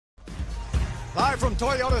Live from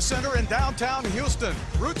Toyota Center in downtown Houston,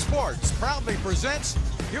 Root Sports proudly presents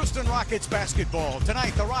Houston Rockets basketball.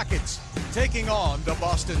 Tonight, the Rockets taking on the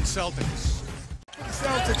Boston Celtics. The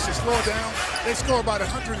Celtics are slow down. They score about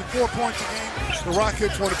 104 points a game. The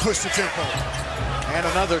Rockets want to push the tempo. And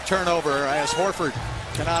another turnover as Horford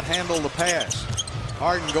cannot handle the pass.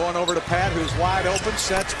 Harden going over to Pat, who's wide open,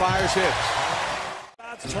 sets, fires, hits.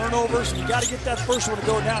 Turnovers, you got to get that first one to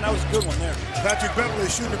go down. That was a good one there. Patrick Beverley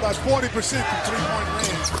shooting about 40% from three-point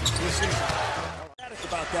range this season.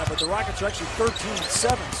 About that, but the Rockets are actually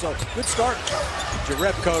 13-7, so good start.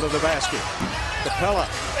 Jerebko to the basket. Capella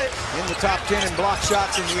in the top 10 in block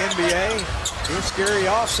shots in the NBA. He'll scare you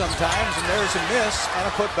off sometimes, and there's a miss and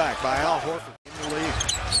a putback by Al Horford in the lead.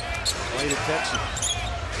 Way to Texas.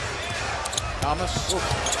 Thomas.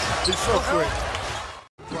 He's so quick.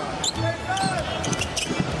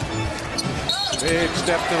 Big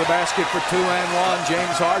step to the basket for 2 and 1.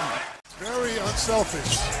 James Harden. Very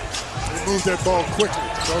unselfish. They move that ball quickly.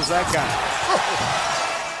 So's that guy.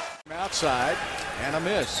 Outside and a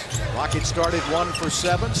miss. Rockets started 1 for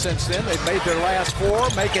 7. Since then, they've made their last 4,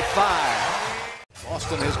 make it 5.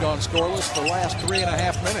 Boston has gone scoreless for the last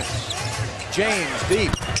 3.5 minutes. James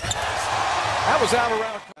deep. That was out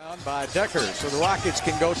around by Decker. So the Rockets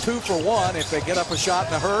can go 2 for 1 if they get up a shot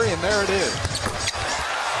in a hurry, and there it is.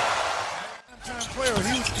 Player.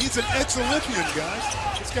 He's an ex-Olympian, guys.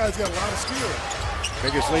 This guy's got a lot of skill.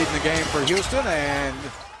 Biggest lead in the game for Houston, and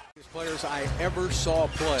players I ever saw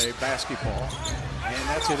play basketball, and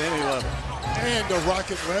that's at any level. And a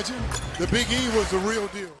Rocket legend, the Big E was the real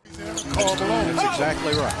deal. Karl Malone. That's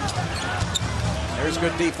exactly right. There's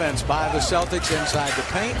good defense by the Celtics inside the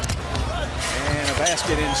paint, and a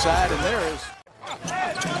basket inside, and there is.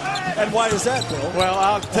 And why is that, Bill? Well,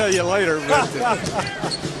 I'll tell you later, but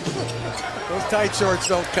those tight shorts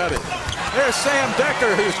don't cut it. There's Sam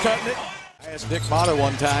Decker who's cutting it. I asked Dick Motta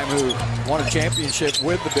one time, who won a championship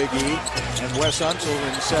with the Big E, and Wes Unseld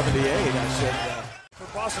in '78. I said,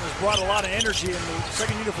 Boston has brought a lot of energy, and the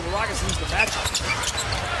second unit for the Rockets needs to match it.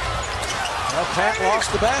 Well, Pat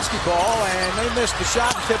lost the basketball, and they missed the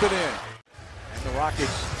shot and tip it in. And the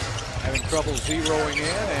Rockets having trouble zeroing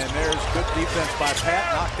in, and there's good defense by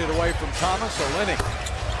Pat. Knocked it away from Thomas. Olynyk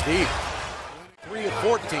deep. 3 of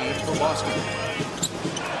 14 for Boston.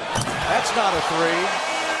 That's not a 3.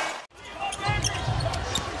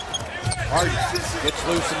 Harden gets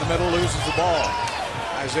loose in the middle, loses the ball.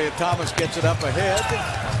 Isaiah Thomas gets it up ahead.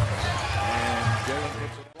 And Jalen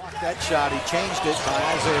gets it. Blocked that shot. He changed it by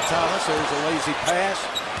Isaiah Thomas. There's a lazy pass.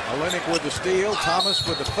 Olynyk with the steal. Thomas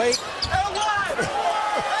with the fake.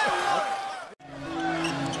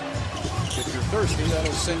 If you're thirsty,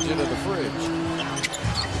 that'll send you to the fridge.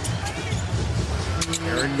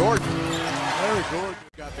 Eric Gordon. Eric Gordon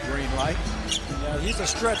got the green light. Yeah, he's a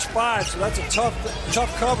stretch 5, so that's a tough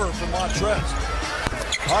cover for Montrez.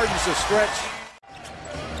 Harden's a stretch,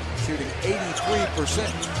 shooting 83%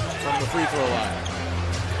 from the free throw line.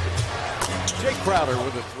 Jake Crowder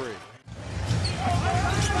with a 3.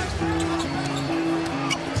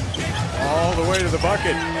 All the way to the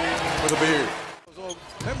bucket with a beard.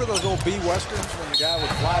 Remember those old B westerns when the guy would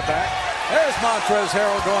fly back? There's Montrezl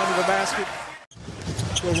Harrell going to the basket.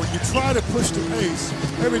 Well, when you try to push the pace,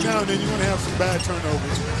 every now and then you're going to have some bad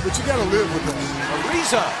turnovers, but you got to live with that.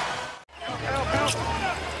 Ariza.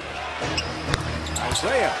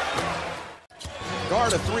 Isaiah.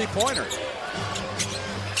 Guard a three-pointer.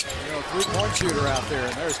 You know, three-point shooter out there,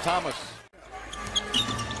 and there's Thomas.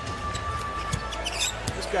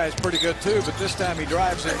 This guy's pretty good too, but this time he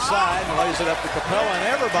drives inside and lays it up to Capella, and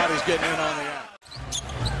everybody's getting in on the out.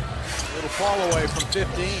 Little fall away from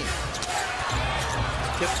 15.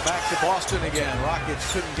 Tipped back to Boston again.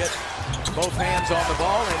 Rockets couldn't get both hands on the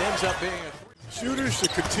ball. It ends up being a 3. Shooters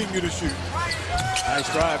should continue to shoot. Nice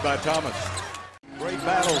drive by Thomas. Great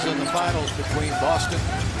battles in the finals between Boston,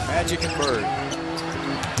 Magic, and Bird.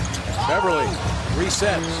 Beverly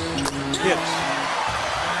resets, hits.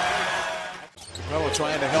 Capella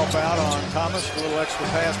trying to help out on Thomas. A little extra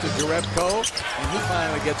pass to Jerebko, and he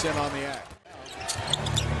finally gets in on the act.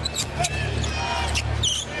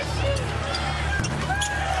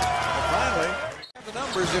 The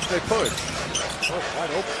numbers if they push. Oh,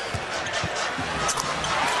 wide open.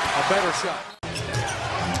 A better shot.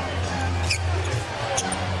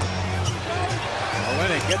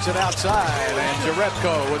 Olynyk gets it outside, and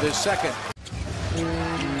Jerebko with his second.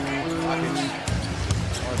 Rockets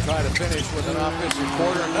will try to finish with an offensive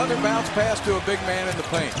quarter. Another bounce pass to a big man in the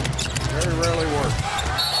paint. Very rarely works.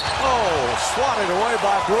 Oh, swatted away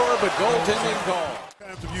by Brewer, but goaltending call.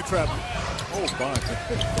 Times of you traveling. Oh, bunch.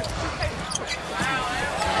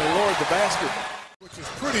 They lowered the basket. Which is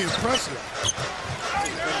pretty impressive.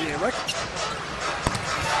 Emerick.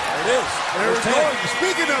 There it is. There it goes.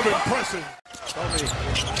 Speaking of impressive. Tony,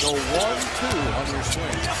 go 1-2 on your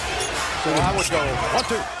swing. So I would go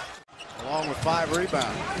 1-2, along with 5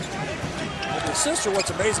 rebounds. The assist are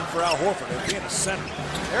what's amazing for Al Horford. They're being a center.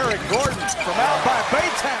 Eric Gordon from out by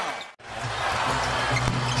Baytown.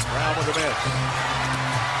 Brown with a miss.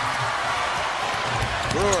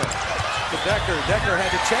 Brewer to Decker. Decker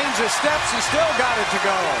had to change his steps. He still got it to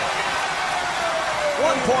go.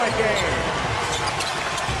 1-point game.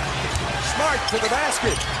 Smart to the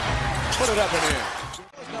basket. Put it up and in.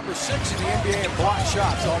 Number 6 in the NBA in block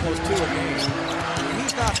shots, almost 2 a game. When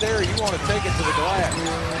he's not there, you want to take it to the glass.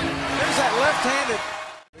 There's that left-handed.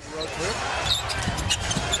 Big road trip.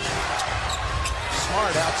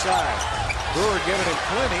 Smart outside. Brewer giving him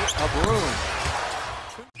plenty of room.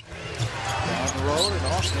 Down the road in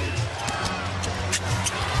Austin.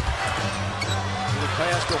 Little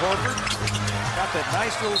pass to Horford. Got that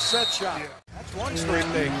nice little set shot. That's one streak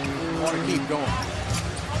they want to keep going.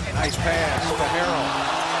 Nice pass to Harrell.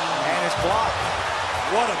 And it's blocked.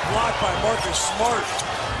 What a block by Marcus Smart.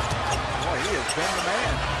 Boy, he has been the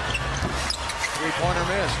man. Three-pointer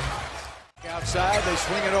missed. Outside, they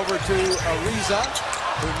swing it over to Ariza,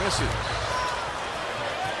 who misses.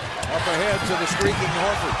 Up ahead to the streaking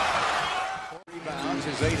Horford. 4 rebounds,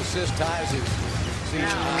 his 8 assists ties his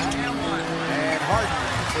season high. And Harden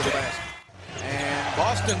for the basket. And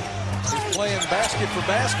Boston is playing basket for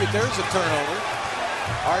basket. There's a turnover.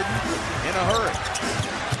 Harden in a hurry.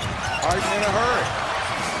 Harden in a hurry.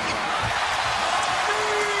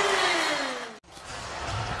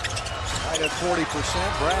 Right at 40%.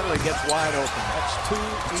 Bradley gets wide open. That's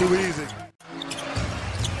too easy.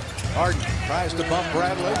 Harden tries to bump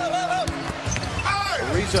Bradley.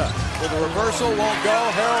 Ariza with a reversal, won't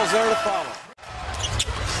go. Harrell's there to follow.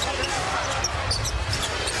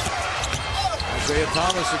 Isaiah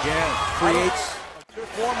Thomas again creates.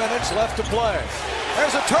 4 minutes left to play.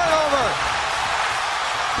 There's a turnover.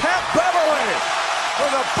 Pat Beverly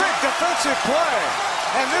with a big defensive play.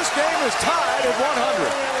 And this game is tied at 100.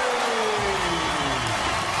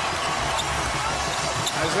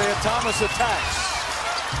 Isaiah Thomas attacks.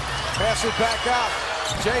 Pass it back out.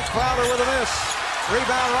 Jay Crowder with a miss.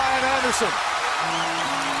 Rebound Ryan Anderson.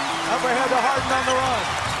 Up ahead to Harden on the run.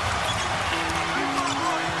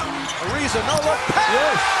 Ariza, no look pass.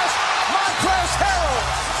 Yes. Montrezl Harrell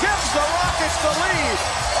gives the Rockets the lead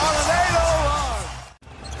on an 8-0 run.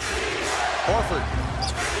 Horford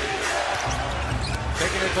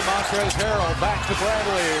taking it to Montrezl Harrell. Back to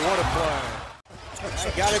Bradley. What a play.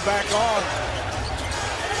 He got it back on.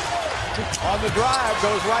 On the drive,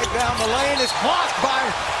 goes right down the lane. It's blocked by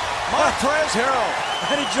Montrezl Harrell.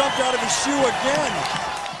 And he jumped out of his shoe again.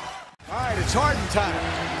 All right, it's Harden time.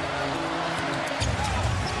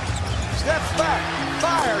 Steps back,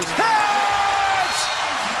 fires, hits!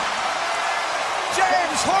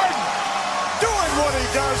 James Harden doing what he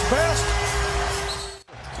does best.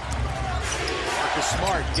 Marcus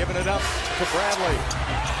Smart giving it up to Bradley.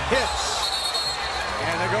 Hits.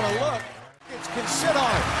 And they're going to look. It can sit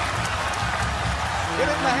on it. Get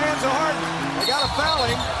it in the hands of Harden. They got a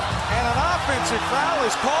fouling, and an offensive foul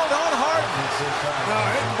is called on Harden. Now,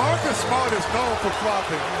 Marcus Smart is known for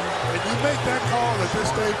flopping, and you make that call at this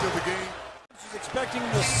stage of the game. He's expecting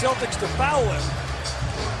the Celtics to foul him.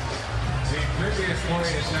 The previous play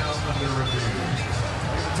is now under review.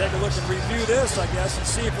 We're going to take a look and review this, I guess, and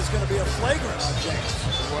see if it's going to be a flagrant on James.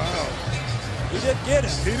 Wow. He did get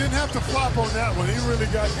him. He didn't have to flop on that one. He really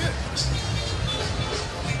got hit.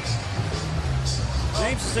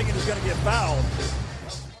 James is thinking he's going to get fouled.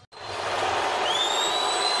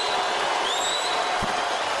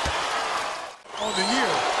 On the year.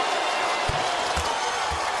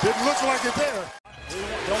 Didn't look like it there.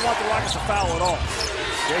 Don't want the Rockets to foul at all.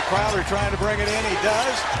 Jay Crowder trying to bring it in. He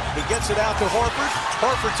does. He gets it out to Horford.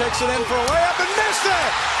 Horford takes it in for a layup and missed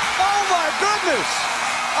it. Oh, my goodness.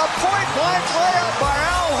 A point-blank layup by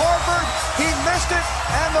Al Horford. He missed it,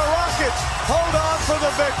 and the Rockets hold on for the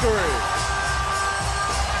victory.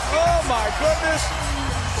 Oh, my goodness.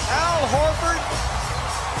 Al Horford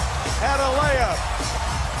had a layup,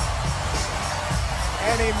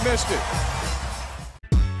 and he missed it.